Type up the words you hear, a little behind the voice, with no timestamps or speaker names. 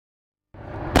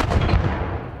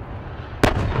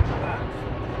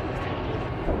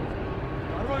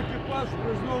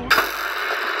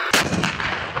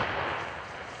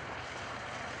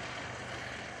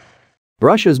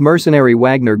Russia's Mercenary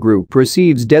Wagner group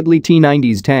receives deadly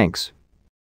T-90s tanks.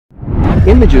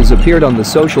 Images appeared on the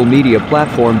social media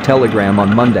platform Telegram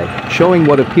on Monday, showing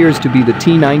what appears to be the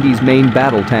T-90's main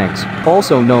battle tanks,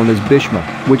 also known as Bishma,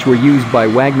 which were used by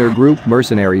Wagner Group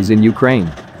mercenaries in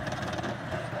Ukraine.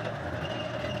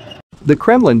 The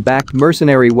Kremlin-backed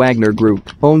Mercenary Wagner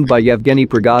Group, owned by Yevgeny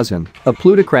Prigozhin, a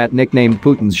plutocrat nicknamed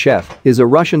Putin's chef, is a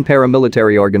Russian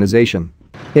paramilitary organization.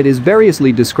 It is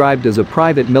variously described as a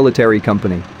private military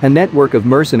company, a network of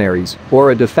mercenaries, or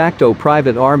a de facto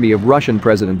private army of Russian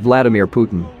President Vladimir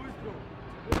Putin.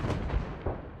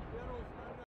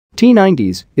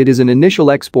 T-90s, it is an initial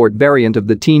export variant of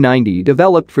the T-90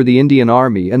 developed for the Indian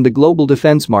Army and the global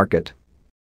defense market.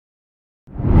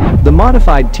 The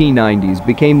modified T-90s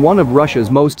became one of Russia's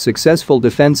most successful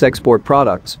defense export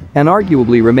products and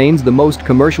arguably remains the most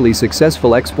commercially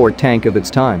successful export tank of its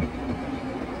time.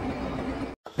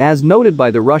 As noted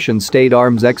by the Russian state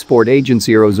arms export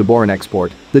agency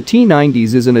Rosaboronexport, the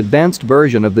T-90s is an advanced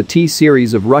version of the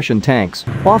T-series of Russian tanks,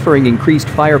 offering increased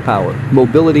firepower,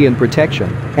 mobility and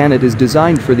protection, and it is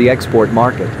designed for the export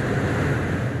market.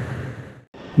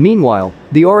 Meanwhile,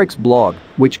 the Oryx blog,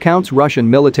 which counts Russian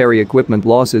military equipment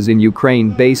losses in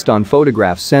Ukraine based on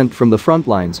photographs sent from the front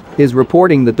lines, is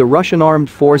reporting that the Russian armed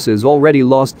forces already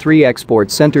lost 3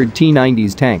 export-centered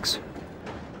T-90s tanks.